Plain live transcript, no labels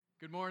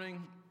Good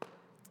morning.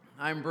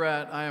 I'm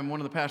Brett. I am one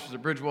of the pastors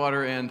at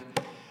Bridgewater, and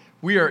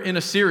we are in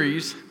a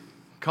series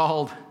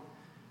called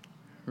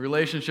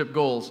Relationship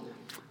Goals.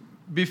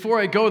 Before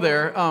I go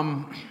there,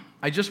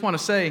 I just want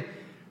to say,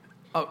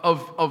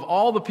 of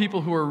all the people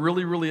who are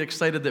really, really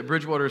excited that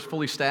Bridgewater is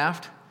fully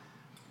staffed,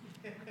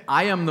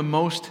 I am the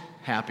most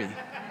happy.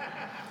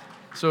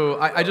 So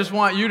I just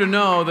want you to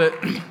know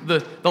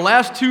that the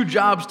last two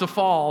jobs to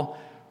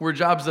fall were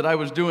jobs that I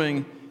was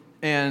doing,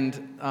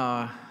 and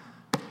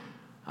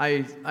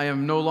I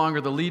am no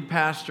longer the lead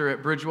pastor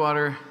at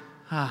Bridgewater.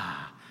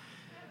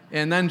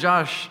 And then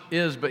Josh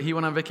is, but he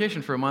went on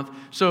vacation for a month.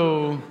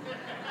 So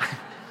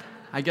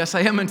I guess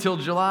I am until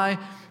July.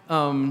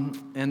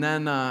 And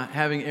then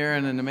having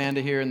Aaron and Amanda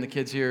here and the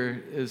kids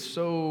here is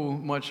so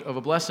much of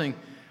a blessing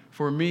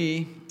for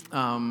me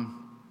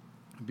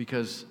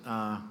because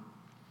I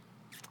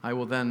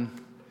will then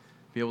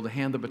be able to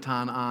hand the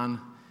baton on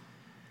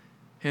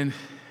and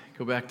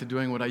go back to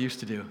doing what I used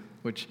to do,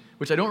 which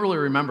I don't really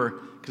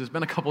remember because it's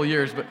been a couple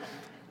years, but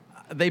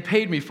they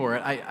paid me for it.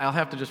 I'll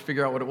have to just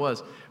figure out what it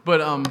was.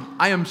 But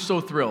I am so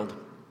thrilled.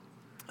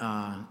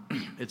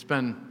 It's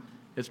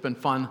been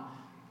fun,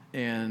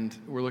 and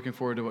we're looking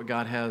forward to what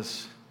God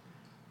has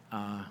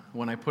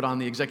when I put on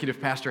the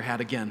executive pastor hat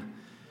again.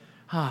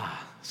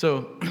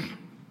 So,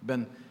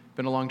 been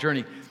a long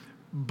journey.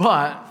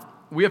 But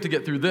we have to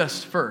get through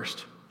this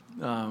first.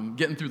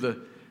 Getting through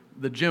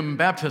the gym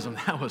baptism,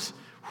 that was,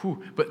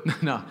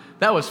 but no,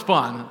 that was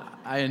fun.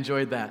 I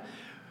enjoyed that.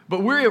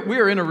 But we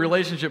are in a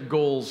relationship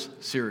goals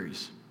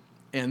series,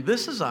 and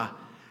this is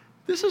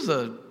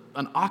an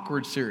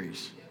awkward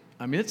series.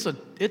 I mean, it's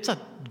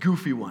a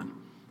goofy one.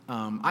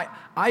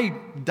 I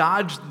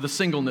dodged the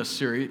singleness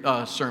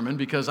sermon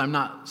because I'm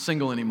not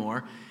single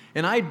anymore,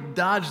 and I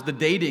dodged the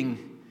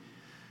dating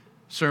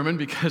sermon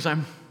because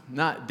I'm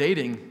not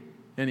dating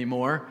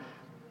anymore.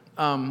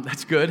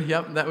 That's good.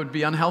 Yep, that would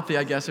be unhealthy,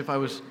 I guess, if I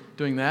was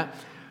doing that.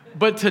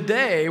 But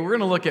today we're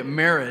going to look at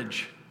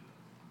marriage.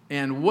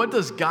 And what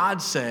does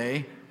God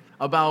say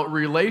about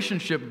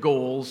relationship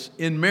goals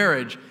in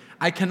marriage?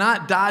 I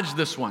cannot dodge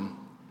this one.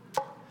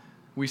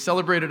 We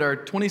celebrated our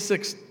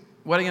 26th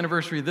wedding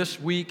anniversary this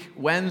week,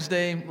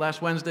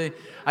 last Wednesday.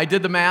 I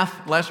did the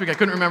math last week. I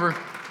couldn't remember.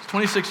 It's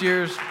 26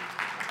 years.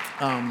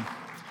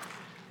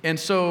 And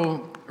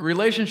so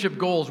relationship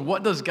goals,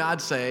 what does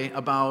God say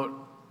about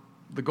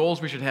the goals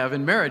we should have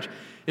in marriage?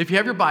 If you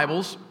have your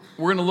Bibles,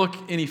 we're going to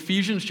look in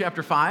Ephesians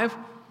chapter 5.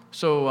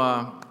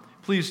 So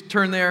please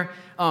turn there.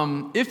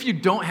 If you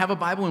don't have a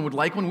Bible and would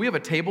like one, we have a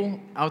table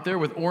out there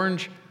with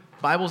orange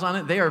Bibles on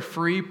it. They are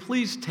free.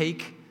 Please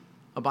take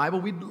a Bible.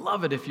 We'd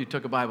love it if you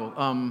took a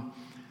Bible.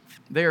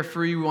 They are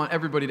free. We want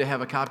everybody to have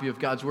a copy of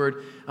God's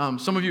Word.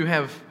 Some of you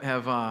have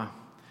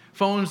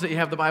phones that you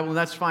have the Bible, and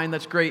that's fine.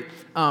 That's great.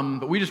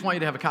 But we just want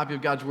you to have a copy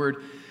of God's Word.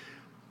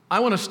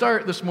 I want to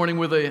start this morning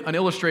with an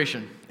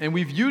illustration. And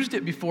we've used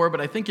it before, but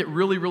I think it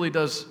really, really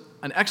does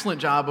an excellent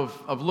job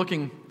of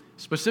looking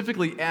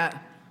specifically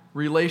at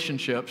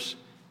relationships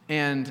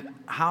and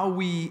how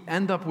we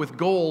end up with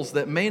goals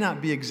that may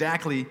not be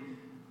exactly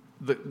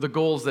the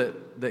goals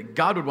that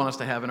God would want us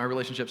to have in our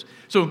relationships.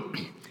 So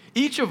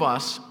each of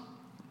us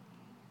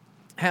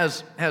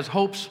has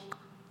hopes,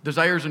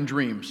 desires, and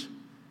dreams.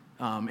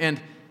 And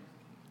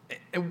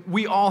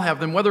we all have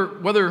them,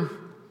 whether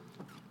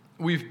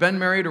we've been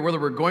married or whether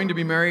we're going to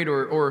be married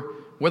or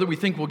whether we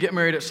think we'll get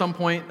married at some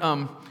point.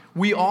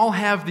 We all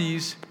have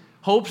these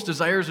hopes,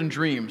 desires, and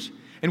dreams.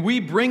 And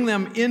we bring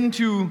them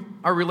into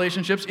our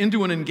relationships,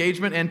 into an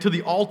engagement, and to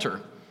the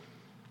altar.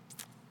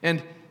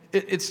 And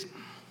it's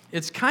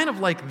kind of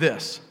like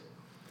this.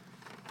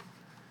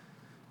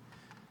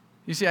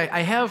 You see,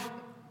 I have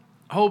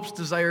hopes,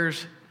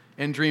 desires,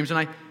 and dreams,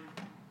 and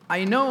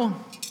I know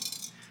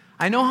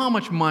how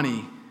much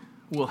money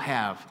we'll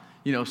have,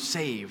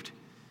 saved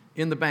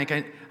in the bank.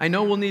 I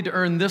know we'll need to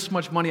earn this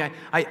much money.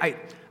 I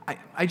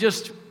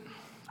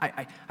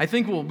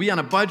think we'll be on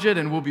a budget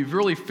and we'll be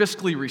really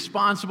fiscally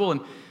responsible, and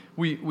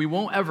we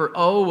won't ever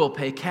owe. We'll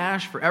pay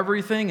cash for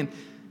everything,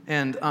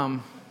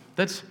 and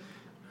that's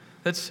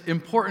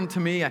important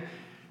to me.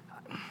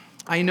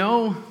 I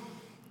know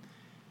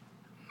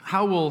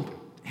how we'll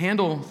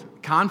handle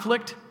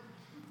conflict.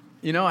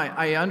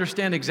 I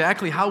understand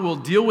exactly how we'll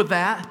deal with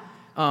that.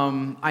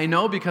 I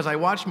know because I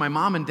watched my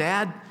mom and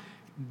dad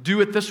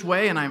do it this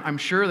way, and I'm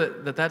sure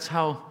that's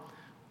how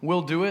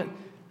we'll do it.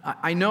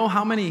 I know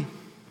how many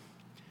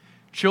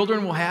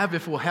children we'll have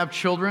if we'll have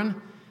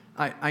children.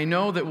 I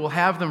know that we'll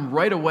have them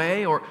right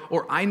away, or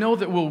I know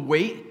that we'll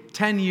wait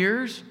 10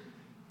 years,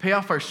 pay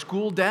off our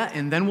school debt,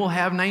 and then we'll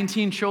have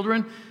 19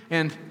 children.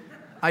 And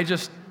I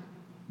just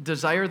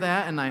desire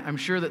that, and I'm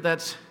sure that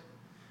that's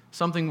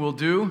something we'll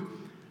do.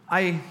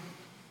 I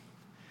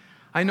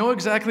know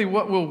exactly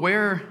what we'll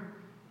wear,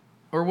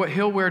 or what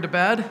he'll wear to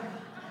bed,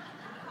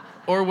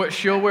 or what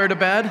she'll wear to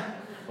bed,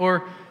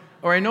 or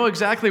I know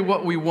exactly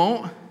what we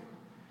won't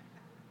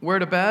wear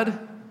to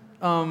bed.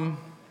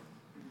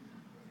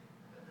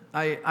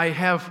 I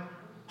have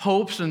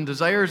hopes and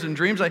desires and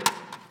dreams.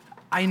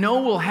 I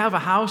know we'll have a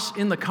house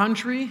in the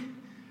country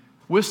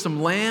with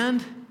some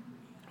land,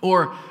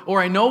 or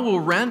I know we'll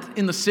rent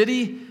in the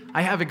city.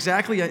 I have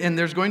exactly, and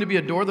there's going to be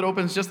a door that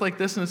opens just like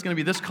this, and it's going to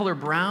be this color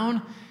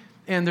brown,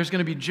 and there's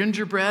going to be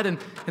gingerbread, and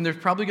there's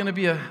probably going to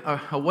be a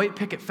white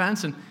picket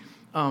fence, and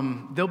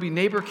there'll be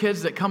neighbor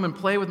kids that come and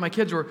play with my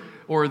kids,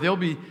 or there'll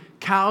be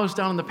cows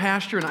down in the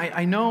pasture, and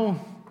I know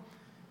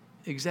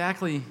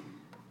exactly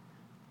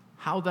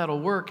how that'll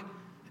work.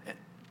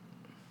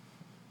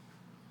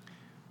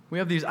 We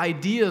have these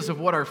ideas of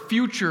what our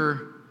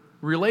future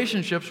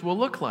relationships will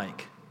look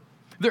like.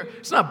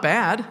 It's not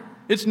bad.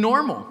 It's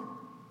normal.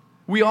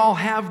 We all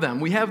have them.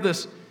 We have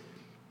this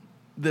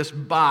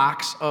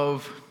box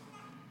of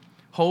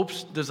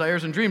hopes,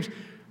 desires, and dreams.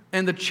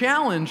 And the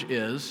challenge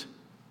is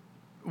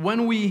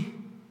when we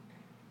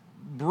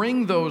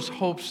bring those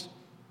hopes,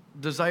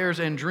 desires,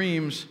 and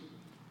dreams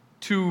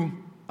to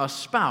a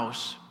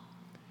spouse.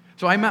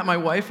 So I met my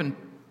wife, and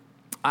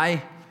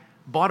I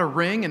bought a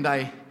ring, and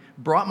I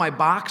brought my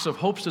box of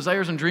hopes,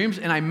 desires, and dreams,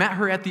 and I met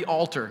her at the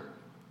altar.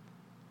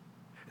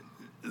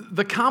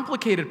 The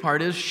complicated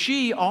part is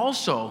she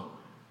also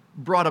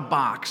brought a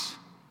box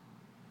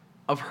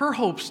of her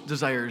hopes,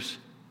 desires,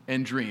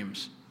 and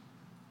dreams.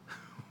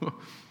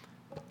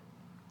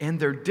 And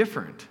they're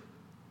different.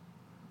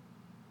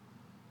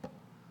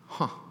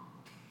 Huh.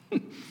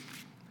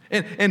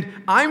 And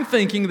I'm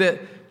thinking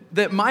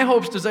that my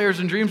hopes, desires,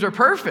 and dreams are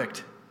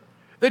perfect.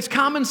 It's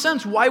common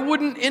sense. Why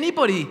wouldn't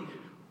anybody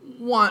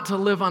want to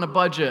live on a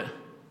budget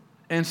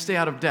and stay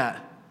out of debt?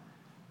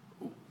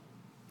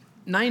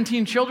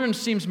 19 children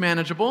seems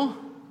manageable.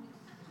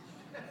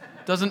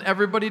 Doesn't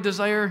everybody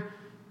desire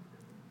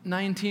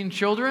 19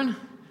 children?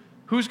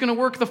 Who's going to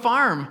work the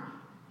farm?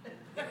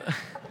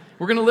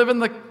 We're going to live in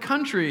the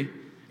country,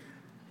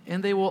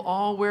 and they will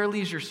all wear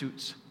leisure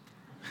suits.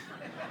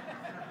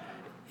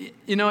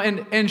 You know,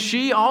 and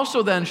she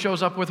also then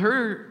shows up with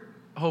her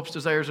hopes,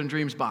 desires, and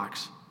dreams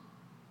box.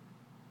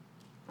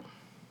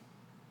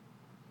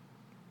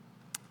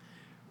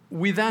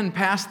 We then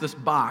pass this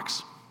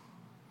box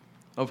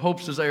of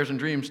hopes, desires, and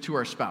dreams to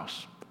our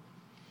spouse.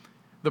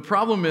 The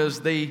problem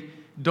is they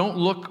don't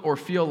look or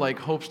feel like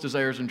hopes,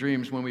 desires, and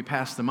dreams when we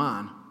pass them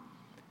on.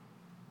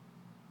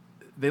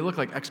 They look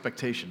like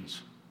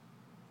expectations.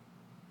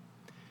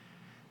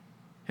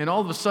 And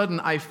all of a sudden,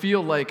 I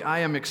feel like I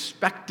am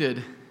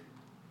expected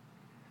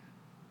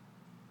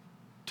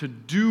to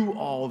do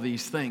all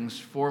these things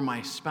for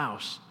my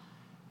spouse.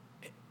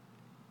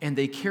 And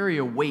they carry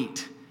a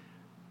weight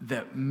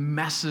that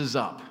messes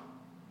up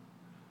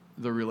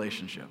the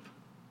relationship.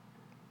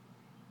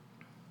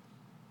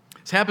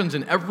 This happens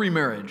in every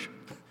marriage.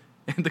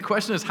 And the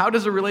question is, how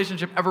does a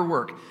relationship ever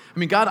work? I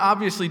mean, God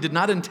obviously did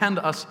not intend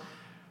us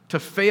to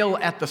fail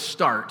at the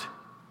start.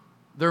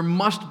 There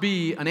must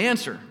be an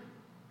answer.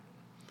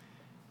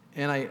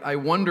 And I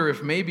wonder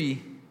if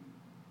maybe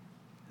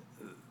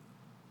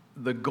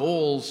the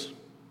goals,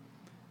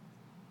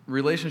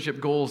 relationship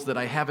goals that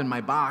I have in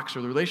my box,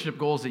 or the relationship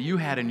goals that you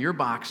had in your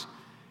box,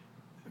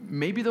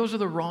 maybe those are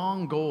the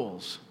wrong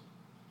goals.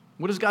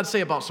 What does God say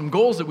about some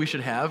goals that we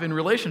should have in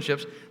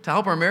relationships to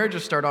help our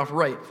marriages start off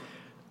right?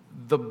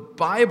 The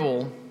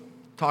Bible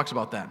talks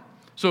about that.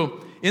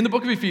 So in the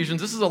book of Ephesians,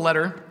 this is a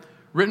letter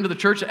written to the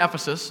church at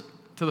Ephesus,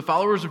 to the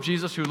followers of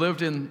Jesus who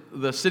lived in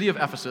the city of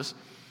Ephesus.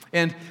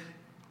 And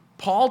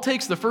Paul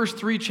takes the first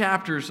 3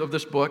 chapters of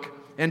this book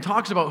and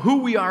talks about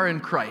who we are in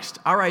Christ.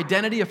 Our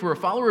identity, if we're a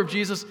follower of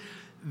Jesus,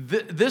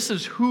 this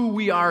is who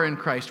we are in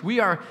Christ. We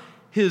are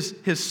his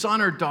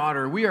son or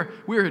daughter. We are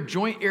a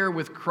joint heir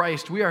with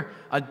Christ. We are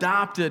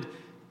adopted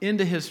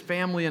into his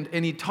family,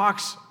 and he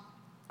talks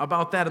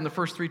about that in the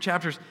first 3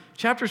 chapters.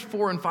 Chapters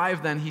 4 and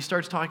 5, then, he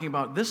starts talking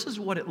about this is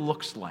what it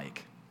looks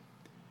like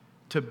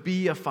to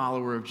be a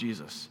follower of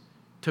Jesus,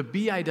 to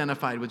be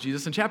identified with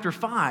Jesus. In chapter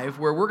 5,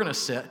 where we're going to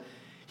sit,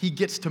 he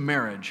gets to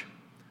marriage.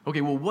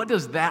 Okay, well, what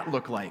does that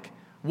look like?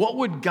 What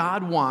would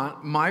God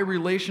want my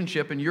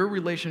relationship and your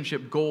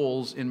relationship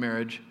goals in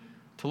marriage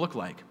to look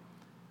like?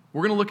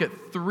 We're going to look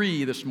at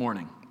 3 this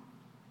morning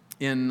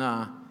in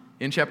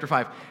chapter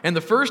 5. And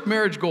the first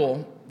marriage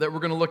goal that we're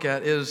going to look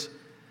at is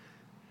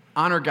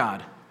honor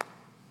God.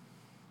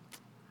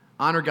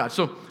 Honor God.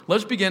 So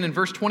let's begin in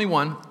verse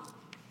 21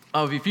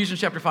 of Ephesians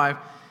chapter 5.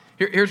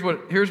 Here's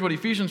what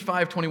Ephesians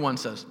 5:21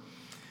 says.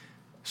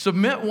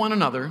 Submit one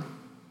another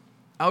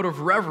out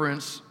of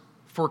reverence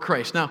for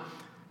Christ. Now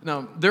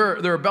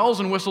there are bells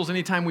and whistles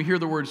anytime we hear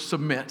the word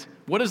submit.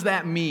 What does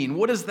that mean?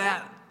 What is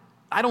that?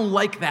 I don't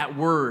like that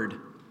word.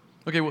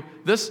 Okay, well,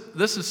 this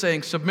is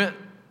saying submit.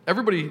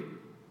 Everybody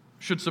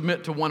should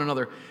submit to one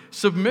another.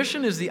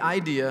 Submission is the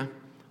idea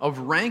of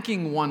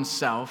ranking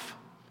oneself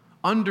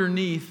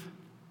underneath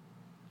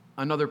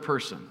another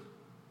person.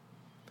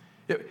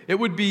 It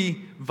would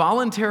be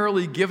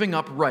voluntarily giving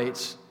up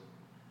rights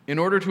in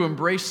order to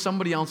embrace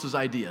somebody else's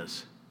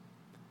ideas.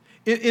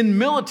 In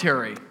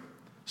military,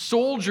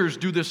 soldiers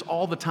do this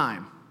all the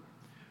time,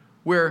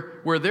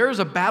 where there's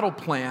a battle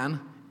plan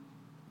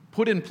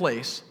put in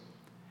place,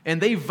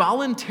 and they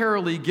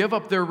voluntarily give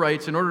up their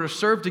rights in order to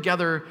serve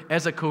together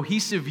as a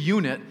cohesive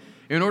unit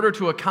in order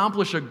to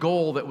accomplish a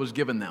goal that was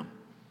given them.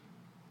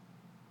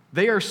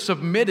 They are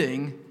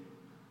submitting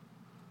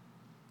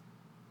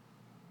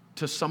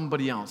to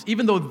somebody else.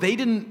 Even though they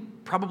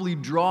didn't probably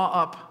draw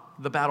up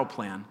the battle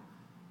plan,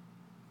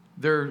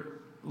 they're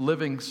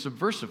living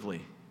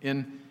subversively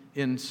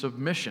in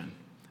submission.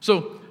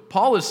 So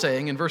Paul is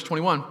saying in verse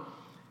 21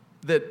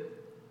 that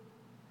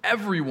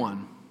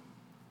everyone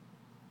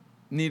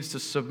needs to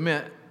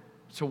submit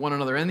to one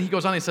another. And he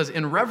goes on, he says,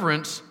 in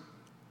reverence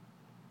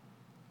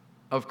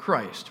of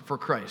Christ, for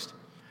Christ.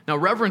 Now,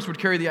 reverence would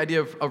carry the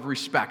idea of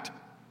respect.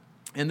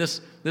 And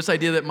this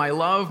idea that my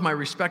love, my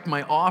respect,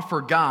 my awe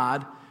for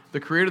God, the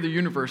creator of the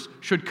universe,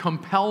 should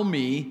compel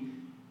me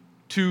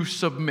to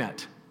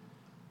submit.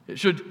 It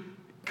should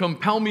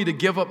compel me to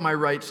give up my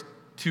rights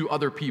to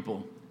other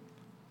people.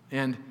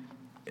 And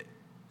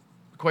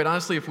quite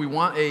honestly, if we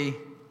want a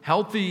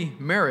healthy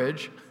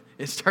marriage,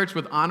 it starts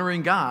with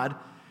honoring God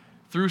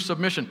through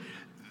submission.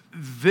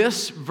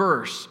 This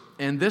verse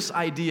and this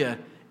idea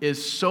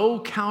is so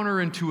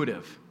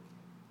counterintuitive.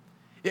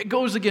 It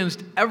goes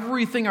against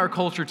everything our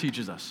culture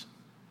teaches us.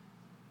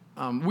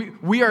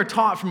 We are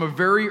taught from a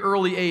very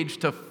early age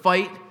to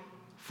fight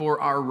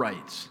for our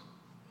rights.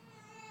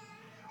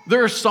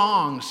 There are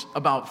songs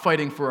about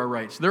fighting for our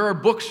rights. There are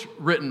books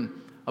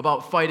written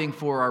about fighting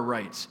for our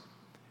rights.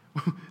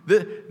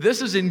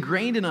 This is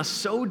ingrained in us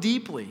so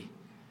deeply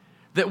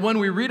that when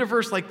we read a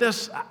verse like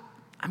this,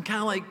 I'm kind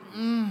of like,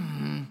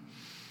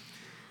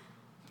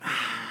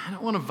 I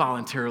don't want to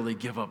voluntarily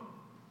give up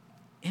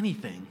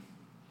anything.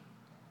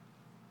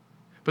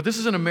 But this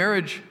isn't a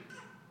marriage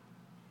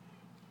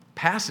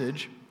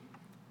passage,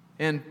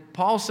 and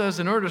Paul says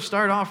in order to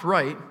start off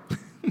right,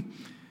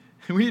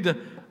 we need to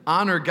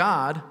honor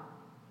God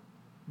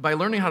by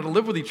learning how to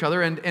live with each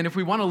other, and if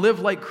we want to live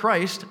like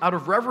Christ, out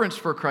of reverence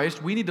for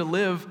Christ, we need to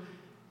live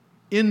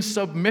in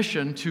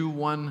submission to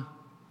one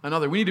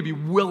another. We need to be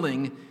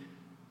willing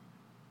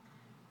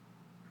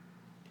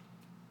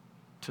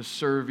to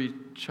serve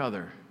each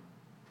other.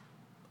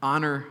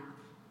 Honor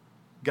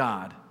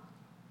God.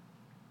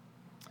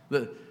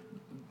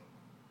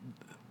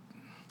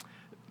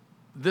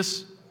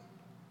 This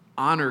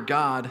honor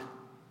God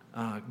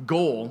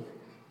goal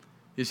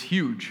is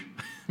huge.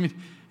 I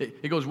mean,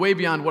 it goes way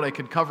beyond what I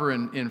could cover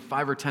in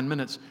 5 or 10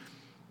 minutes.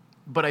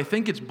 But I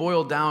think it's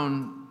boiled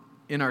down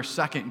in our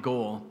second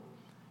goal,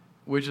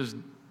 which is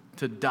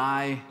to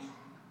die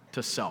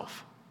to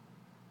self.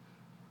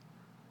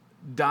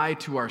 Die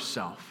to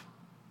ourself.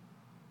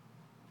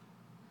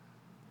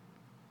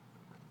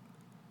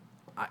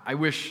 I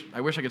wish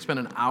I could spend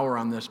an hour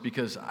on this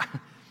because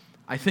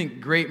I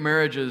think great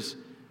marriages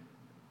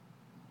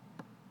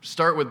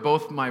start with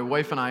both my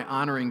wife and I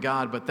honoring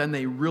God, but then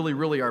they really,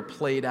 really are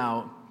played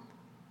out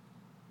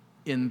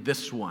in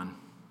this one,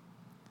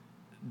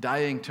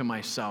 dying to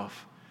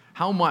myself.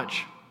 How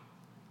much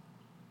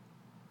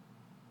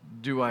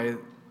do I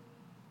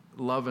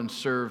love and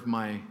serve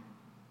my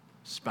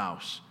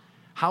spouse?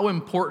 How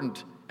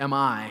important am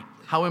I?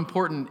 How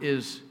important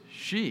is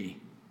she?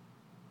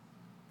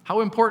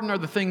 How important are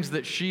the things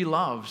that she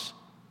loves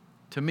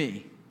to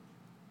me?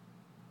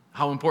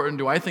 How important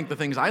do I think the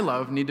things I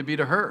love need to be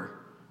to her?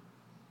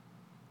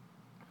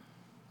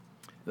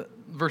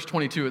 Verse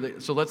 22,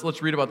 so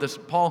let's read about this.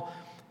 Paul,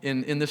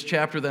 in this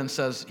chapter then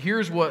says,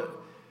 here's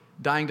what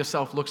dying to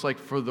self looks like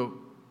for the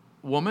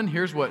woman.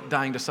 Here's what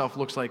dying to self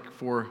looks like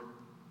for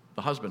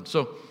the husband.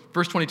 So,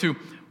 verse 22,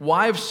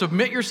 wives,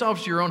 submit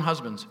yourselves to your own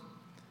husbands,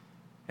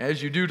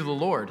 as you do to the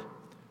Lord.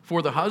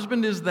 For the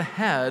husband is the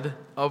head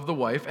of the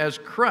wife, as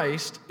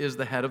Christ is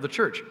the head of the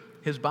church,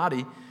 his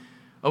body,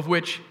 of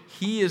which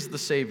he is the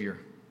Savior.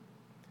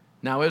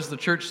 Now, as the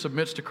church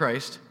submits to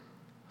Christ,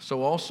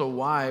 so also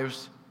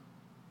wives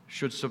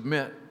should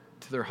submit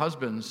to their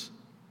husbands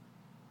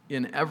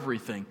in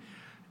everything.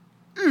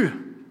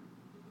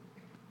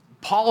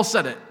 Paul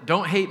said it.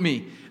 Don't hate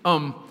me.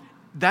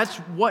 That's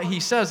what he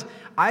says.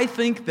 I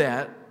think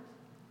that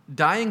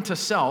dying to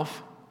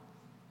self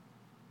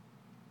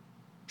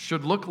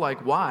should look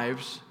like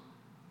wives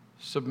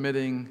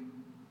submitting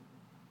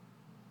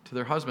to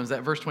their husbands.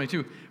 That verse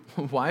 22,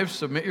 wives,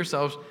 submit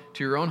yourselves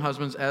to your own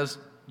husbands as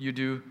you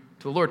do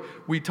to the Lord.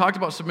 We talked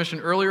about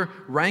submission earlier,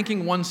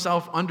 ranking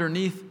oneself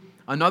underneath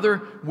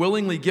another,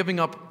 willingly giving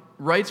up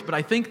rights, but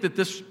I think that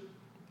this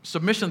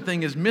submission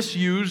thing is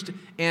misused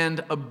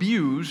and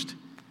abused,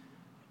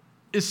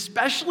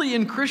 especially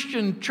in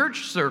Christian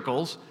church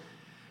circles,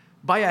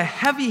 by a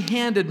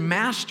heavy-handed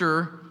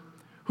master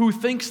who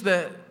thinks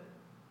that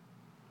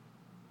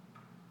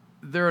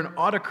they're an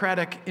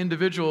autocratic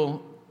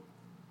individual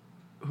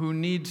who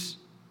needs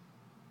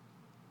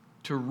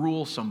to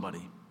rule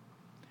somebody.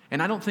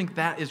 And I don't think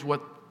that is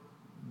what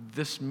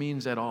this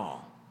means at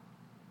all.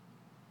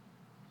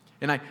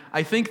 And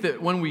I think that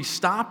when we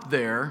stop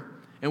there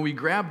and we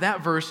grab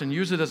that verse and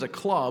use it as a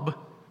club,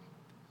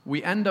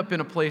 we end up in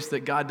a place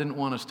that God didn't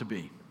want us to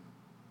be.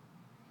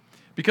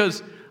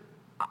 Because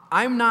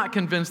I'm not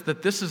convinced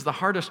that this is the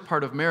hardest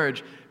part of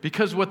marriage,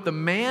 because what the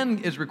man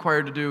is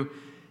required to do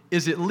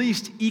is at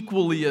least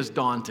equally as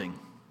daunting.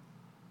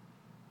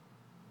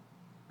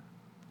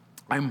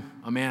 I'm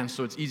a man,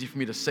 so it's easy for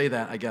me to say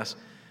that, I guess.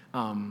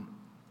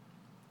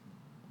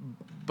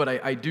 But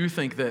I do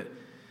think that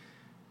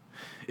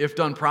if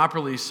done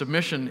properly,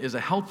 submission is a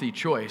healthy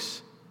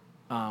choice.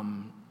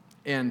 And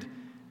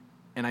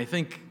I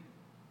think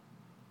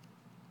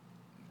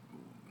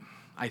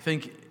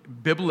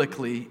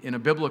biblically, in a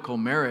biblical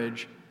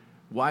marriage,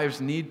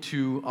 wives need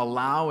to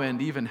allow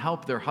and even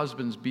help their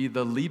husbands be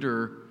the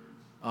leader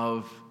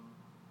of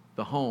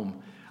the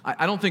home.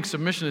 I don't think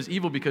submission is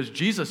evil because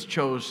Jesus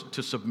chose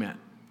to submit.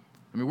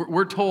 I mean,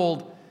 we're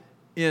told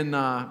in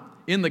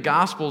the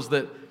Gospels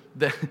that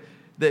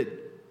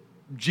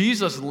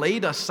Jesus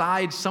laid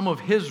aside some of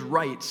his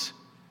rights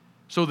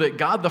so that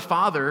God the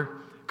Father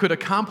could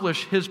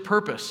accomplish his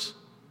purpose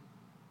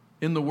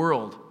in the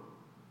world.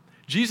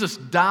 Jesus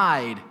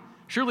died.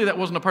 Surely that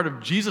wasn't a part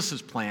of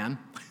Jesus' plan,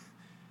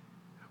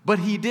 but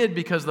he did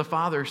because the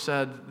Father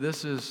said,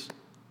 this is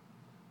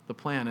the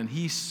plan, and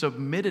he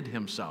submitted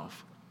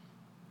himself.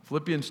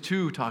 Philippians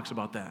 2 talks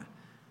about that,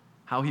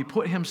 how he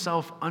put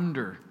himself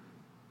under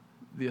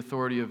the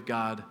authority of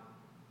God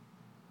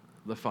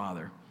the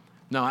Father.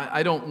 Now,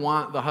 I don't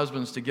want the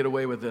husbands to get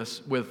away with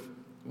this, with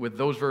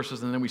those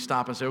verses, and then we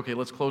stop and say, okay,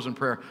 let's close in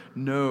prayer.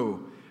 No.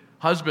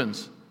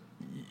 Husbands,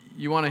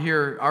 you want to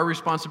hear our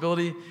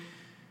responsibility?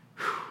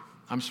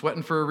 I'm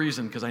sweating for a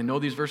reason because I know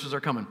these verses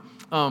are coming.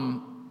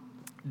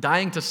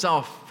 Dying to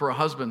self for a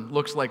husband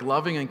looks like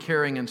loving and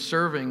caring and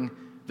serving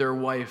their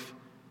wife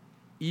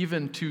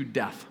even to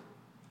death.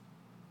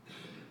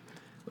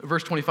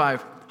 Verse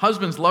 25,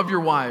 husbands, love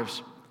your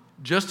wives,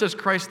 just as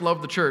Christ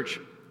loved the church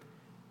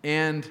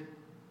and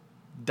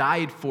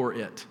died for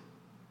it,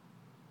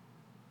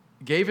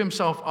 gave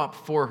himself up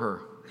for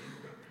her,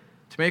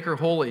 to make her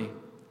holy,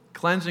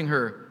 cleansing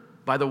her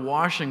by the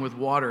washing with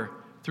water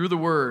through the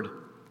word,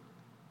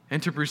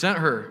 and to present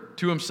her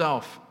to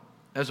himself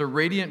as a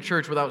radiant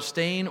church without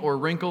stain or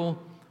wrinkle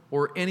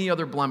or any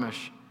other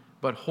blemish,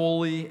 but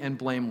holy and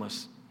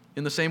blameless.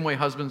 In the same way,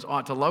 husbands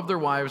ought to love their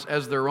wives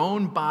as their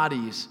own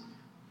bodies.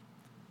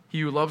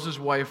 He who loves his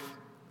wife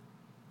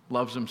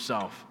loves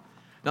himself.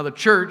 Now, the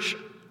church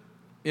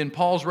in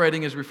Paul's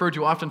writing is referred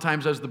to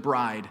oftentimes as the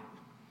bride.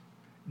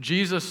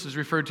 Jesus is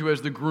referred to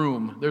as the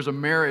groom. There's a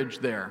marriage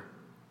there.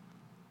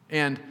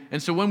 And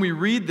so when we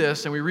read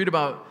this and we read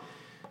about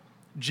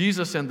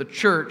Jesus and the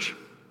church,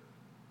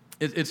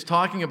 it's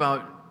talking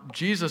about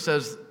Jesus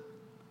as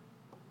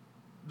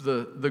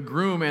the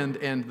groom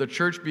and the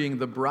church being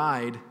the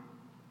bride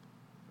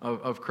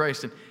of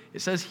Christ. And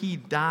it says he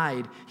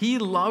died. He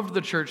loved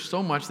the church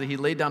so much that he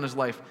laid down his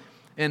life.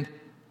 And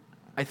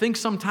I think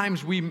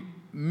sometimes we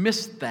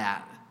miss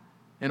that.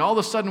 And all of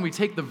a sudden we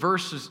take the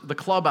verses, the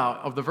club out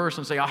of the verse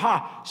and say,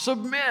 aha,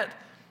 submit.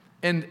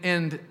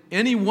 And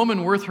any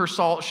woman worth her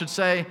salt should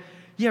say,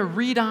 yeah,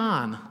 read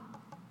on.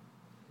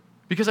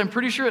 Because I'm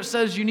pretty sure it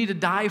says you need to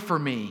die for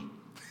me.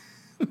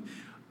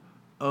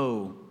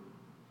 Oh.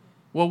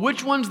 Well,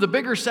 which one's the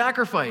bigger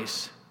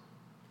sacrifice?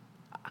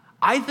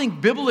 I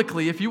think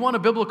biblically, if you want a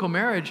biblical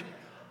marriage,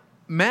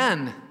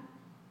 men,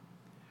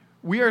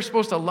 we are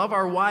supposed to love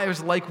our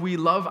wives like we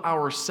love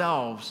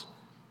ourselves.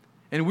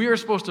 And we are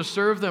supposed to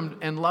serve them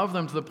and love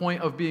them to the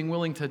point of being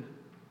willing to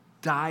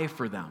die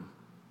for them.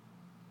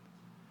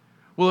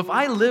 Well, if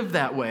I live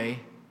that way,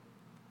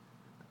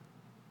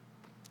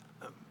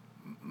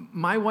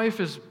 my wife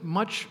is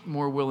much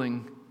more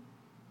willing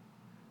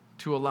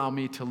to allow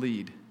me to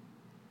lead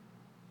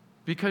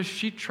because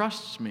she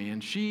trusts me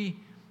and she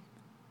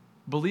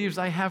believes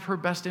I have her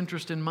best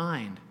interest in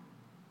mind.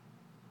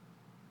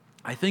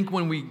 I think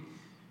when we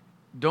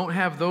don't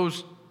have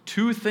those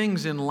two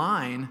things in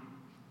line,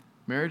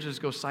 marriages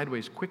go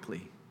sideways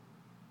quickly.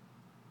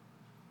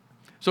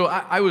 So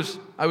I was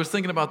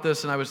thinking about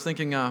this, and I was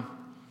thinking,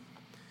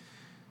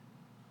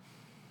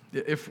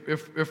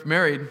 if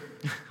married,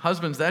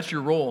 husbands, that's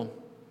your role,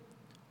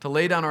 to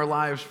lay down our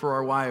lives for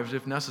our wives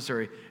if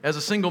necessary. As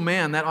a single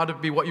man, that ought to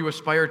be what you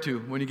aspire to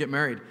when you get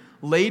married.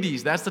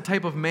 Ladies, that's the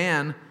type of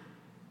man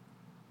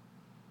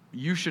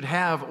you should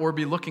have or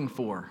be looking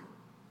for.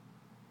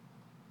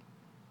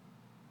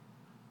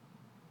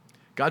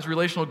 God's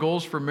relational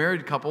goals for a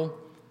married couple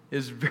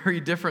is very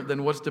different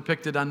than what's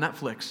depicted on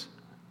Netflix.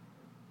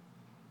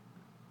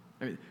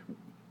 I mean,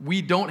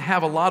 we don't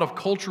have a lot of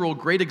cultural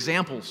great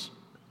examples.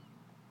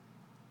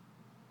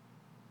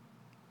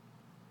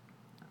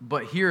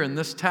 But here in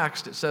this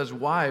text, it says,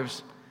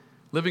 wives,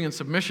 living in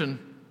submission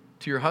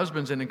to your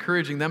husbands and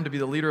encouraging them to be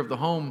the leader of the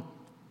home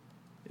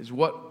is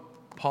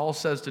what Paul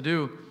says to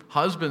do.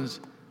 Husbands,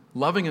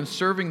 loving and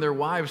serving their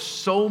wives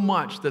so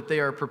much that they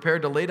are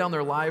prepared to lay down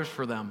their lives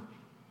for them,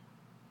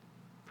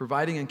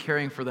 providing and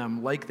caring for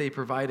them like they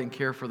provide and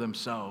care for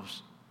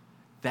themselves.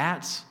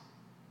 That's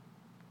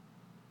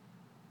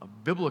a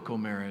biblical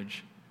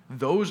marriage.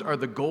 Those are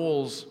the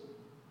goals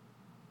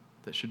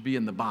that should be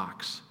in the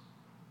box.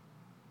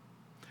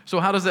 So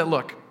how does that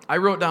look? I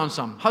wrote down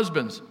some.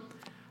 Husbands,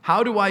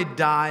 how do I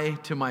die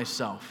to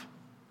myself?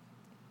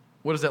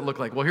 What does that look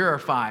like? Well, here are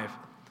 5.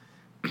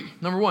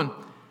 Number 1,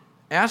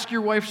 ask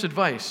your wife's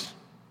advice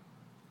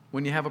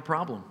when you have a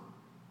problem.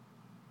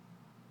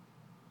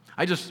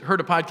 I just heard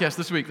a podcast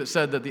this week that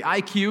said that the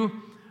IQ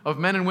of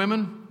men and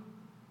women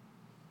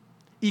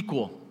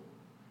equal.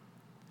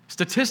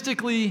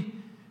 Statistically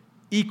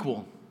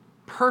equal.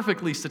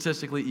 Perfectly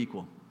statistically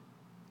equal.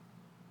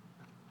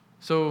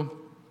 So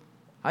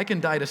I can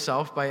die to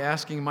self by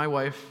asking my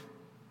wife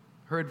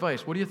her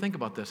advice. What do you think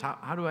about this?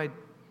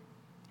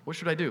 What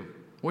should I do?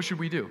 What should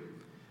we do?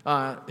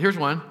 Here's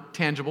one,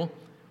 tangible.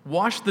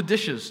 Wash the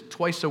dishes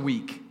twice a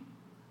week.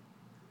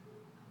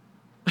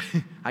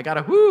 I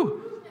gotta,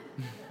 whoo!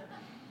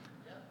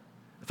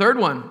 Third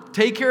one,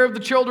 take care of the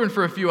children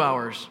for a few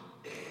hours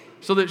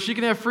so that she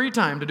can have free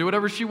time to do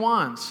whatever she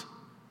wants.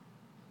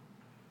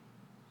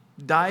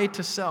 Die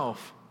to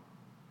self.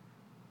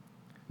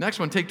 Next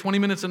one, take 20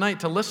 minutes a night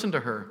to listen to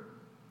her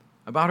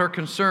about her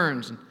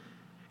concerns,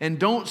 and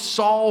don't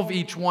solve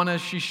each one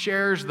as she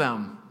shares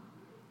them.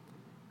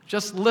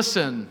 Just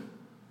listen.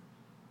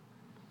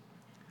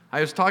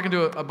 I was talking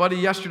to a buddy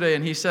yesterday,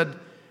 and he said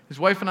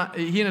he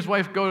and his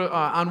wife go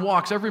on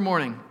walks every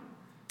morning.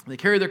 They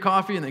carry their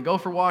coffee and they go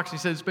for walks. He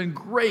said it's been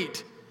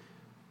great.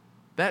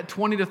 That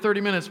 20 to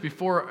 30 minutes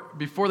before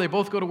they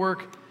both go to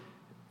work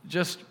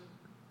just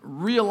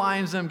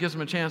realigns them, gives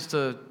them a chance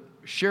to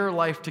share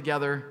life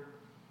together,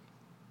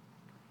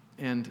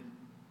 and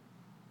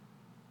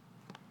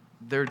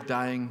they're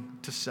dying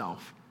to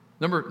self.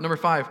 Number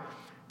 5,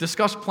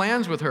 discuss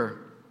plans with her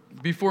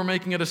before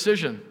making a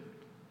decision.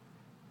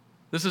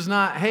 This is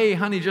not, hey,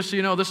 honey, just so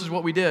you know, this is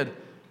what we did.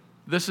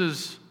 This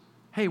is,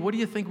 hey, what do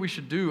you think we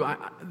should do?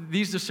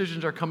 These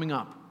decisions are coming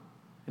up.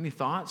 Any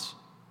thoughts?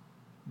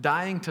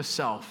 Dying to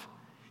self.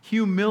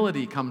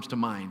 Humility comes to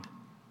mind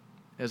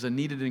as a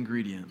needed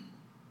ingredient.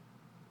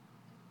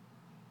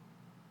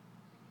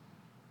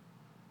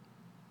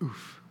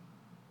 Oof.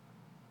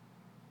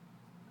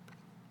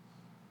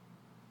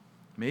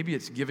 Maybe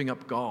it's giving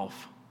up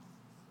golf.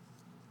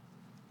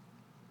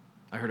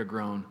 I heard a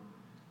groan.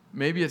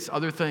 Maybe it's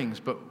other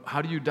things, but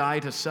how do you die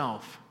to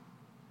self,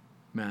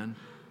 men?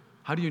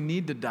 How do you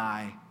need to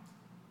die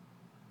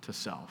to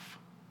self?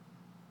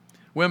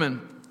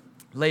 Women,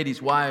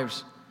 ladies,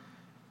 wives,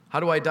 how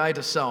do I die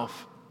to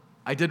self?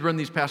 I did run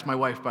these past my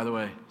wife, by the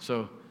way,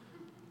 so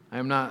I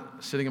am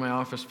not sitting in my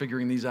office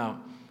figuring these out.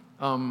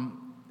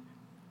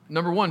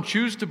 Number 1,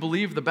 choose to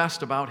believe the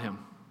best about him.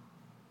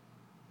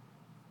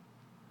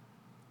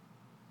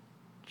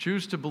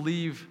 Choose to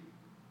believe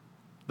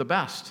the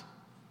best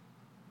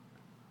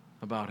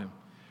about him.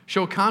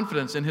 Show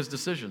confidence in his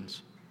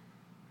decisions.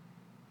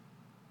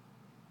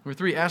 Number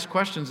 3, ask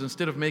questions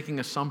instead of making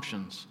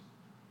assumptions.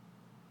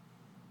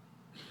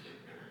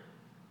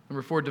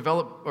 Number 4,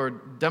 develop or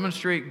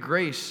demonstrate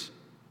grace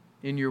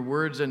in your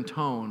words and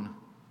tone.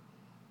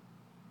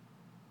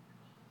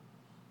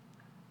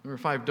 Number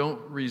 5,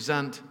 don't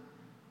resent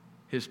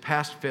his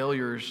past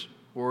failures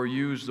or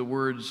use the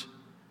words,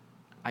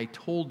 I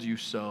told you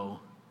so.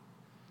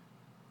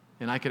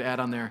 And I could add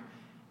on there,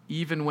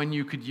 even when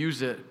you could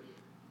use it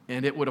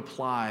and it would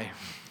apply.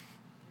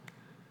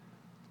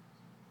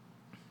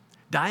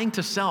 Dying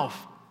to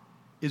self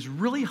is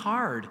really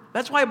hard.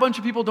 That's why a bunch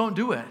of people don't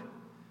do it.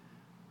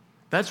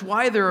 That's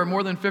why there are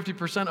more than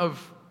 50%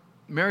 of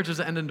marriages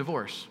that end in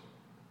divorce.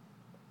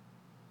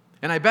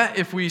 And I bet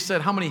if we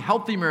said how many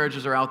healthy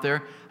marriages are out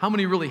there, how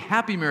many really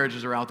happy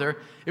marriages are out there,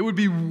 it would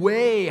be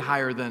way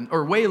lower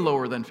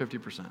than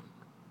 50%.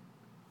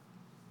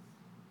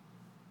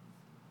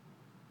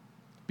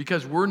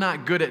 Because we're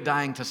not good at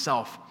dying to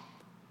self.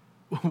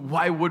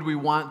 Why would we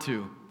want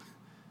to?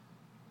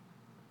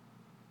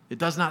 It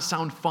does not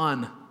sound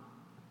fun.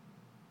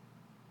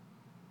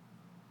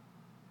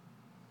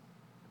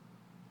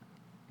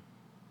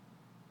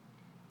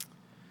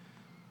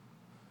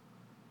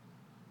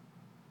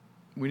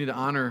 We need to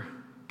honor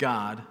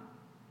God.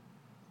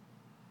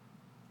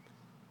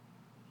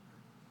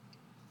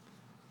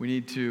 We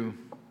need to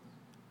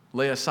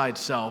lay aside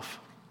self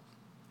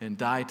and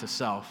die to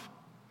self.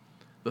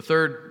 The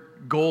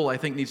third goal I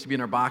think needs to be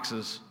in our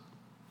boxes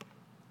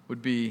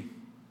would be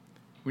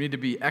we need to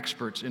be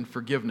experts in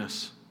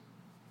forgiveness,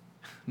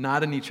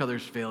 not in each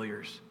other's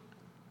failures.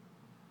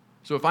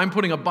 So if I'm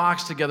putting a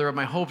box together of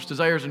my hopes,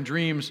 desires, and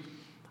dreams,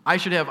 I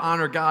should have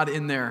honor God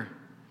in there.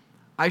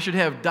 I should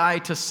have die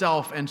to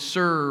self and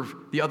serve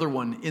the other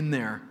one in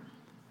there.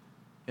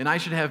 And I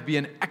should be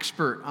an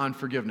expert on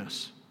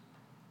forgiveness.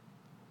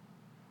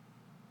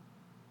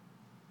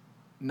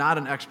 Not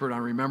an expert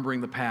on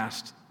remembering the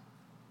past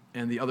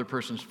and the other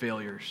person's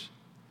failures.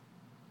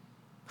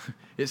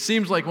 It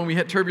seems like when we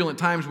hit turbulent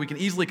times, we can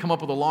easily come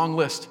up with a long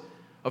list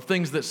of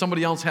things that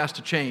somebody else has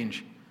to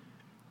change.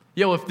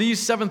 If these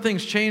 7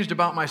 things changed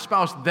about my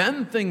spouse,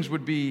 then things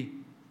would be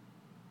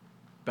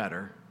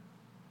better.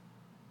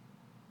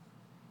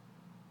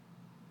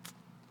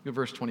 Look at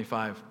verse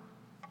 25.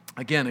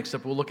 Again,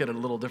 except we'll look at it a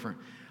little different.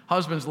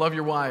 Husbands, love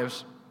your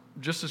wives,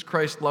 just as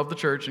Christ loved the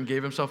church and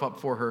gave himself up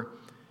for her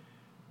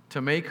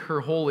to make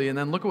her holy. And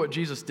then look at what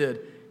Jesus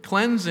did,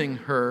 cleansing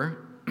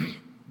her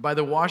by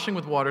the washing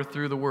with water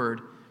through the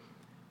word,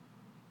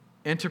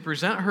 and to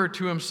present her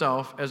to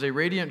himself as a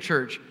radiant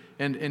church.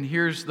 And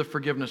here's the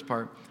forgiveness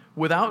part.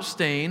 Without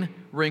stain,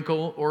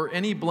 wrinkle, or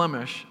any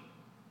blemish,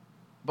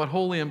 but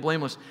holy and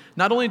blameless.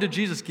 Not only did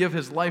Jesus give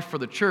his life for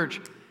the church,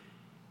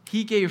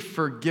 He gave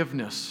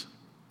forgiveness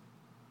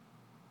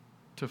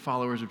to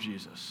followers of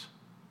Jesus.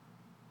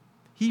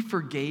 He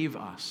forgave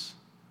us.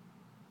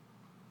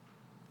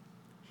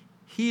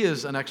 He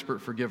is an expert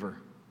forgiver.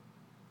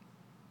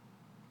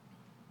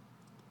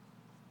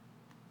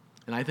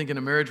 And I think in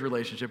a marriage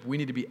relationship, we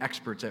need to be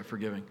experts at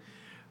forgiving.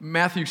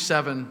 Matthew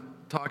 7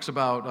 talks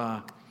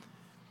about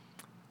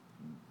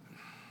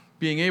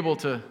being able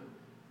to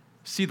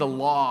see the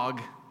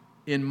log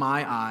in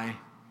my eye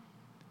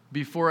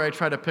before I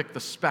try to pick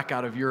the speck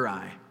out of your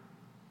eye.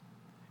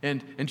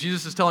 And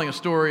Jesus is telling a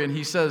story, and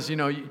he says,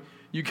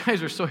 you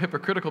guys are so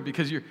hypocritical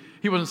because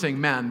he wasn't saying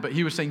men, but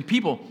he was saying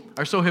people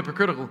are so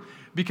hypocritical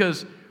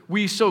because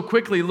we so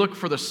quickly look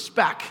for the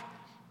speck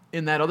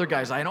in that other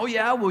guy's eye.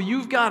 And,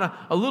 you've got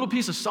a little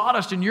piece of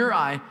sawdust in your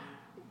eye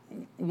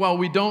while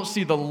we don't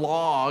see the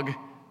log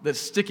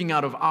that's sticking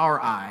out of our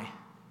eye.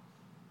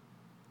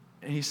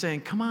 And he's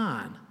saying, come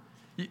on.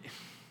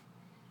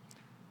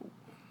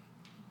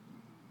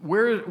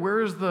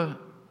 Where is the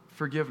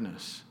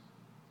forgiveness?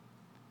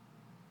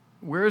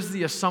 Where is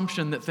the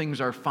assumption that things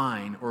are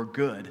fine or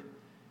good?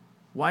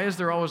 Why is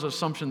there always an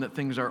assumption that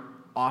things are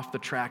off the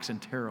tracks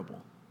and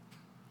terrible?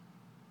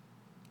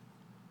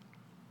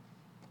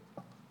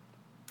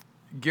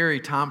 Gary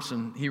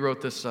Thompson, he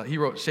wrote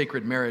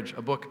Sacred Marriage,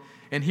 a book,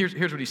 and here's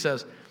what he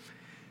says.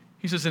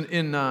 He says,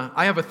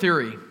 I have a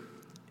theory,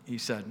 he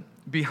said.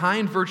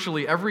 Behind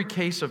virtually every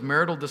case of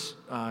marital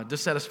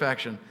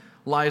dissatisfaction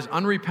lies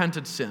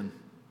unrepented sin.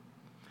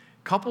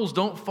 Couples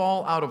don't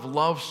fall out of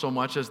love so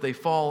much as they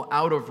fall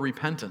out of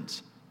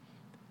repentance.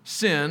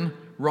 Sin,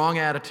 wrong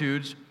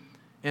attitudes,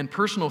 and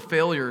personal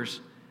failures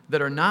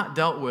that are not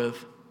dealt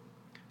with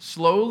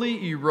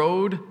slowly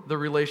erode the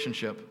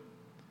relationship,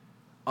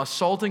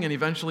 assaulting and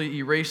eventually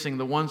erasing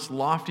the once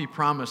lofty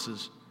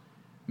promises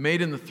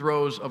made in the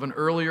throes of an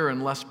earlier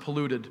and less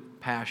polluted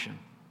passion.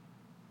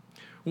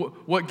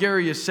 What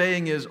Gary is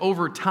saying is,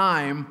 over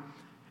time,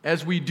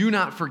 as we do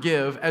not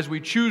forgive, as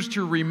we choose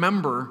to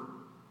remember,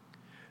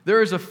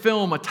 there is a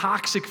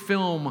toxic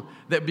film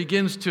that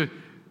begins to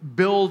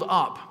build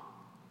up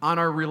on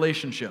our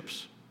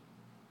relationships.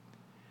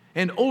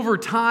 And over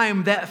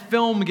time, that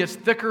film gets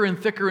thicker and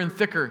thicker and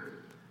thicker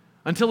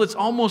until it's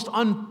almost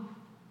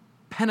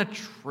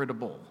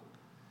unpenetrable,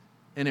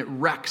 and it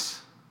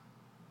wrecks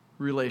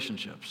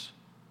relationships.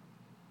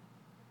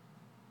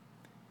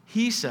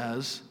 He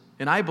says,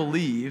 and I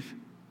believe,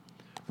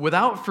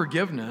 without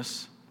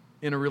forgiveness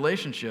in a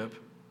relationship,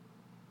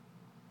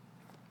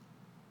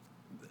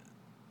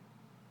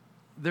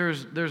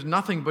 there's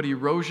nothing but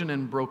erosion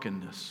and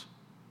brokenness.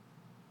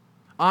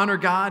 Honor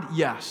God?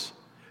 Yes.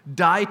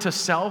 Die to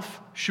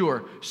self?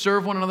 Sure.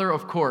 Serve one another?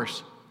 Of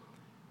course.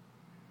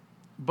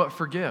 But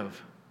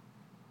forgive.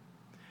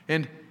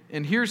 And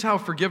here's how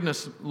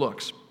forgiveness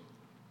looks.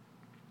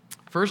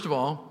 First of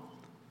all,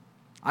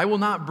 I will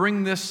not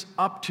bring this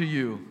up to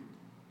you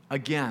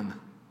again.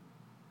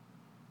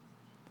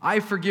 I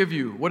forgive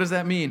you. What does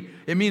that mean?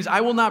 It means I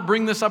will not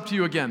bring this up to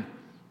you again.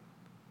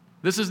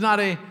 This is not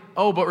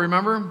but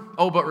remember,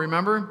 but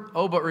remember,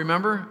 but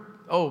remember,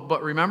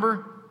 but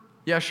remember.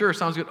 Yeah, sure,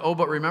 sounds good.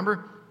 But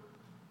remember.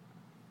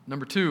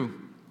 Number 2,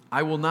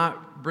 I will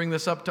not bring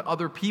this up to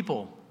other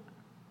people.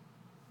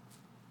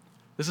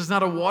 This is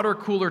not a water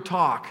cooler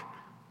talk.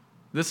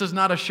 This is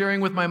not a sharing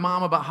with my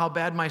mom about how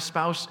bad my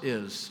spouse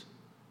is.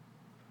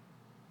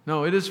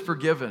 No, it is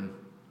forgiven.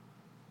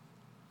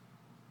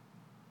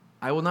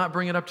 I will not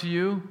bring it up to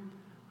you.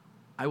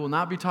 I will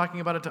not be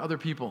talking about it to other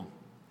people.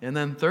 And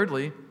then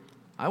thirdly,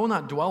 I will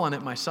not dwell on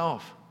it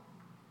myself.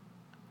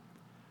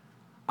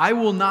 I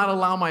will not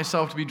allow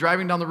myself to be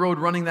driving down the road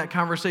running that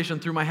conversation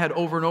through my head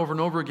over and over and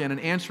over again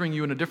and answering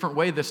you in a different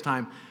way this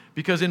time,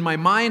 because in my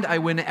mind I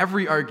win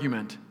every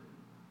argument.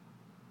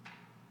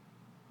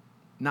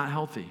 Not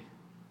healthy.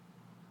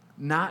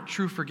 Not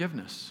true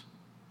forgiveness.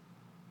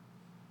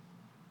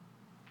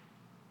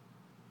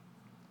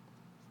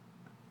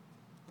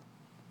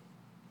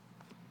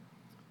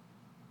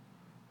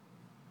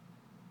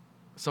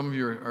 Some of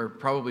you are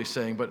probably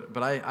saying, but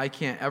I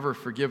can't ever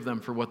forgive them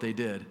for what they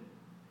did.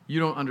 You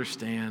don't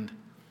understand.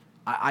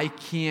 I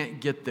can't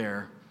get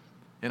there.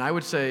 And I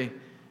would say,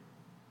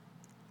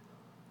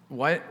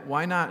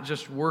 why not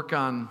just work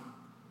on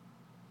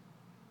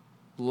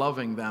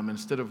loving them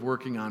instead of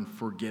working on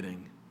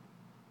forgetting?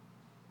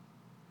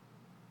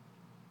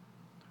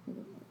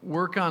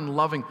 Work on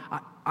loving.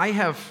 I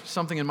have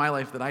something in my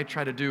life that I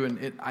try to do,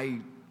 and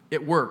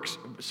it works,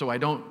 so I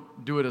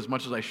don't do it as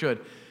much as I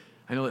should.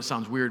 I know that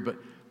sounds weird, but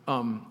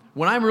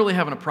when I'm really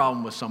having a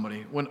problem with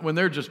somebody, when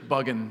they're just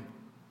bugging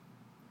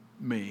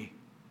me,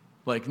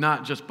 like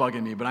not just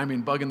bugging me, but I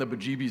mean bugging the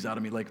bejeebies out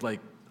of me, like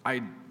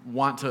I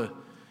want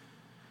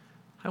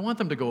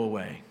them to go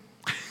away.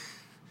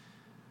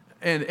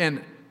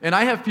 and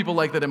I have people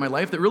like that in my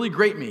life that really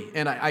grate me,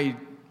 and I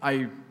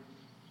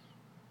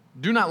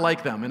do not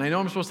like them, and I know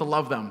I'm supposed to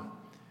love them.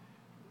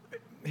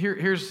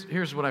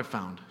 Here's what I've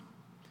found.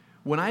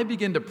 When I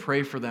begin to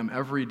pray for them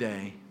every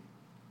day,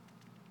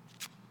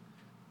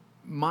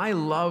 my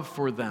love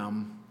for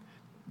them,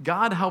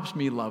 God helps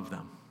me love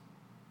them.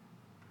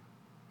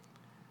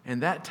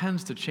 And that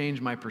tends to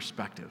change my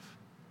perspective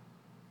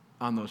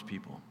on those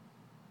people.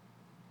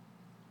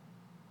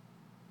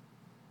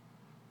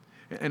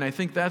 And I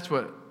think that's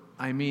what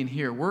I mean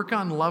here. Work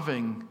on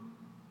loving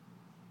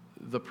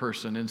the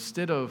person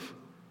instead of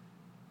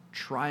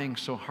trying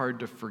so hard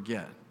to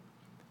forget.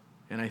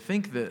 And I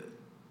think that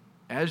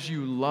as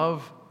you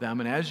love them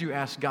and as you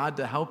ask God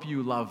to help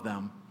you love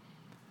them,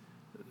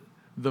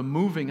 the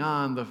moving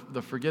on,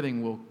 the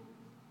forgetting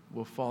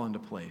will fall into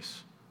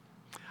place.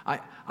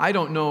 I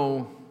don't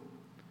know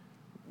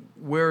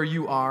where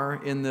you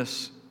are in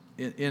this,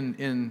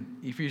 in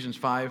Ephesians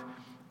 5,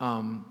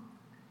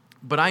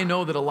 but I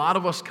know that a lot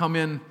of us come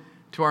in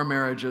to our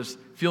marriages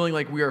feeling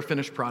like we are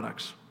finished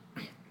products.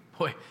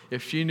 Boy,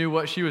 if she knew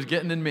what she was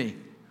getting in me.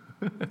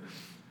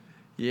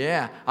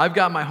 Yeah, I've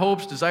got my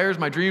hopes, desires,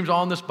 my dreams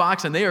all in this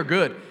box, and they are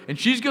good. And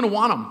she's going to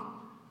want them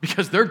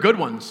because they're good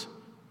ones.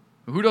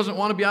 Who doesn't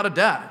want to be out of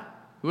debt?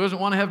 Who doesn't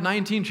want to have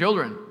 19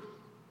 children?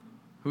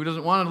 Who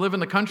doesn't want to live in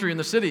the country, in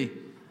the city,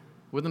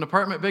 with an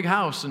apartment, big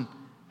house, and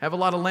have a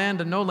lot of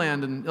land and no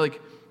land? And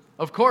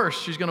of course,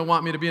 she's going to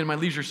want me to be in my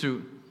leisure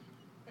suit.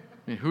 I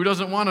mean, who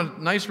doesn't want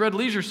a nice red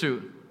leisure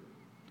suit?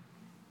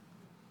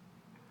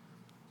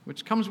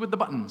 Which comes with the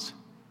buttons.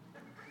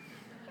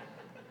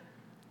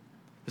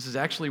 This is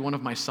actually one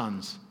of my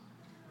sons.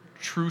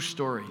 True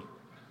story.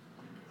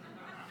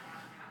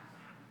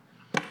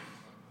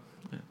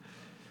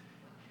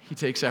 He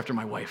takes after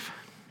my wife.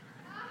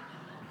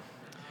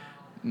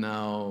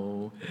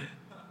 No.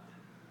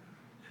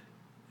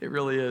 It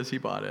really is. He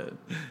bought it.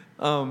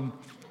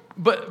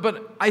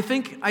 But I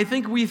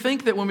think we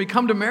think that when we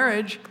come to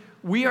marriage,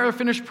 we are a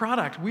finished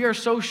product. We are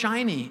so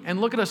shiny.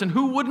 And look at us. And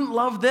who wouldn't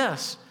love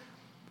this?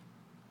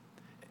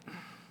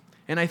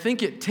 And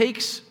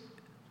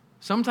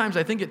sometimes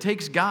I think it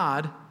takes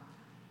God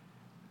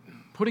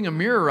putting a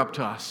mirror up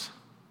to us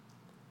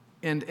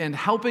and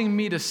helping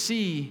me to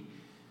see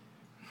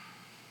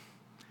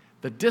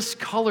the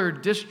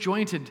discolored,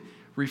 disjointed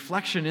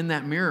reflection in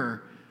that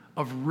mirror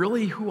of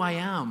really who I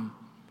am.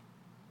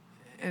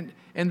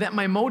 And that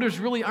my motives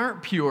really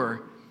aren't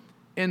pure.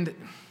 And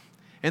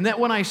that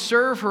when I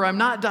serve her, I'm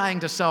not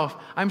dying to self.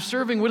 I'm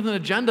serving with an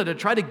agenda to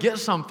try to get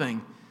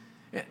something.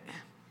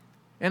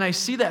 And I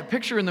see that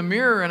picture in the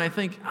mirror and I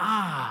think,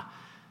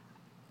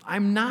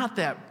 I'm not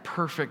that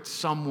perfect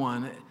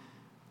someone.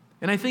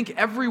 And I think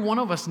every one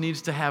of us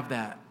needs to have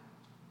that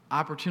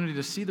opportunity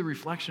to see the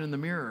reflection in the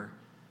mirror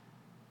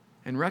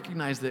and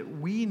recognize that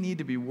we need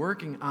to be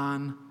working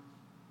on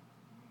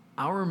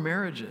our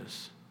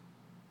marriages.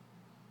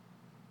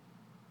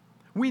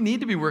 We need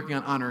to be working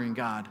on honoring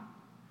God.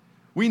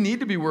 We need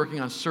to be working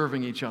on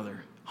serving each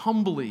other,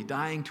 humbly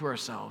dying to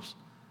ourselves.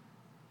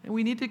 And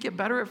we need to get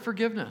better at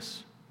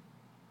forgiveness.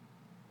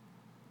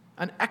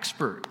 An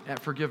expert at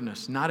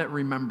forgiveness, not at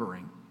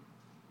remembering.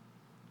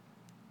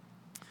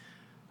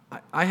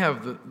 I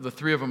have the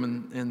three of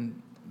them,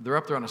 and they're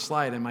up there on a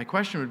slide, and my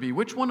question would be,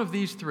 which one of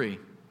these three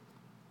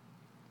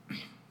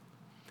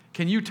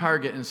can you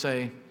target and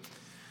say,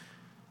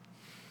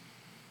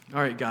 all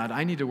right, God,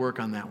 I need to work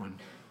on that one?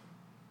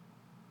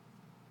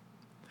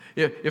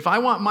 If I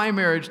want my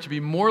marriage to be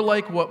more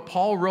like what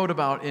Paul wrote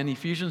about in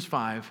Ephesians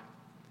 5,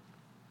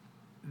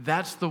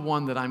 that's the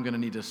one that I'm going to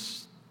need to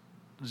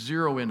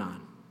zero in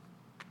on.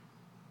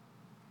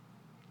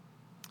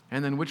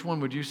 And then which one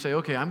would you say,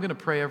 okay, I'm going to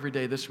pray every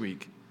day this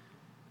week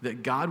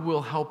that God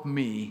will help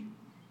me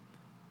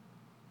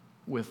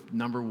with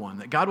number one,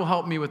 that God will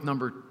help me with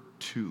number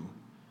two,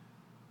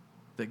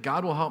 that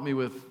God will help me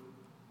with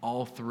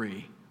all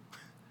three.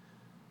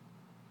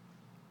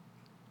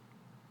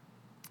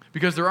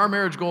 Because there are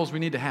marriage goals we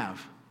need to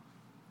have.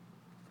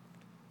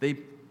 They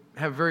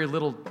have very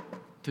little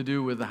to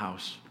do with the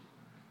house.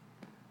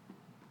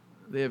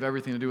 They have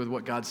everything to do with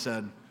what God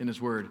said in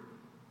His Word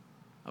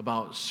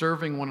about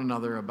serving one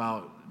another,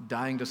 about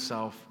dying to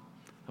self,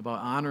 about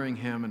honoring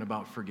Him, and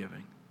about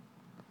forgiving.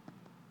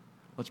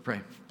 Let's pray.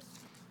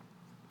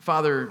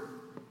 Father,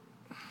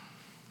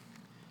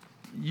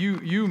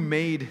 you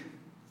made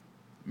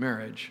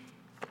marriage,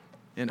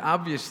 and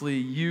obviously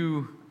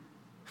you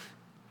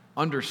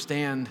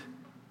understand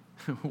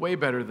way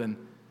better than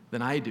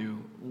I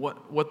do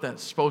what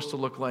that's supposed to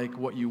look like,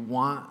 what you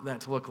want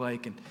that to look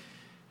like,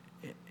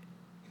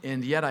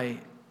 and yet I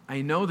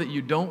know that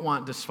you don't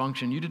want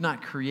dysfunction. You did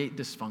not create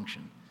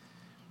dysfunction.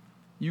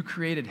 You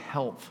created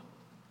health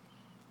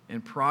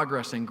and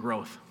progress and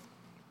growth.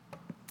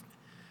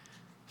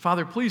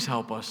 Father, please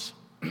help us.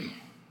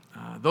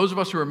 Those of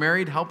us who are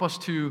married, help us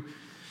to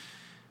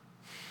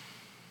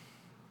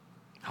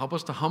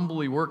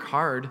humbly work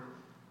hard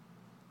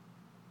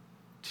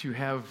to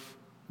have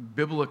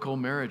biblical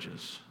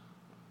marriages.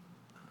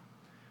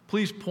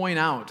 Please point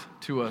out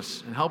to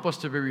us and help us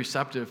to be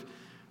receptive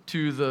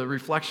to the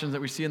reflections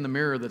that we see in the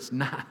mirror that's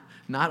not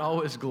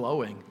always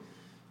glowing.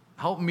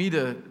 Help me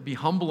to be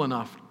humble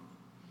enough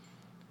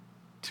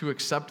to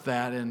accept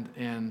that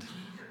and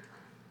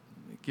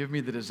give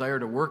me the desire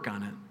to work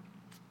on it.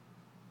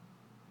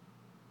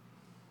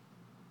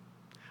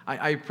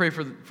 I pray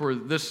for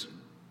this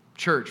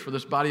church, for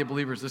this body of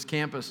believers, this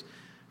campus,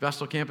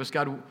 Vestal Campus,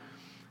 God,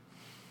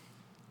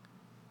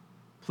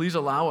 please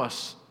allow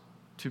us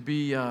to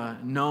be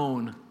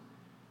known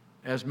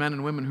as men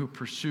and women who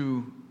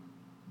pursue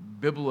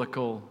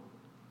biblical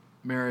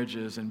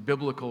marriages and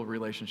biblical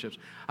relationships.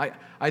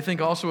 I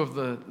think also of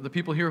the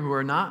people here who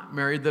are not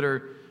married that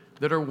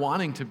are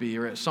wanting to be,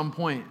 or at some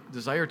point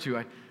desire to.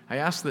 I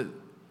ask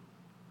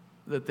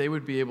that they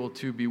would be able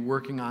to be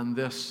working on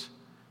this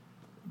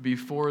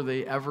before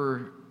they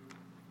ever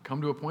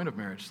come to a point of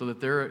marriage, so that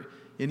they're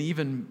in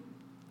even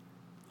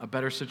a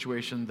better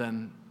situation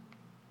than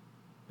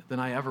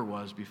I ever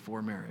was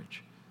before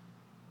marriage.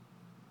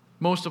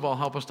 Most of all,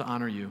 help us to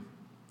honor you.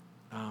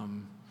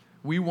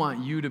 We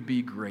want you to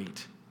be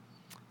great.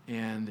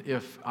 And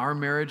if our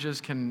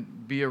marriages can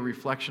be a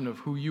reflection of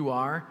who you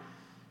are,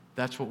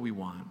 that's what we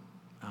want.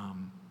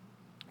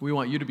 We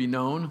want you to be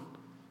known.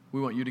 We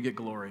want you to get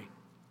glory.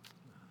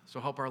 So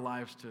help our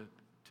lives to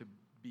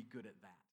be good at that.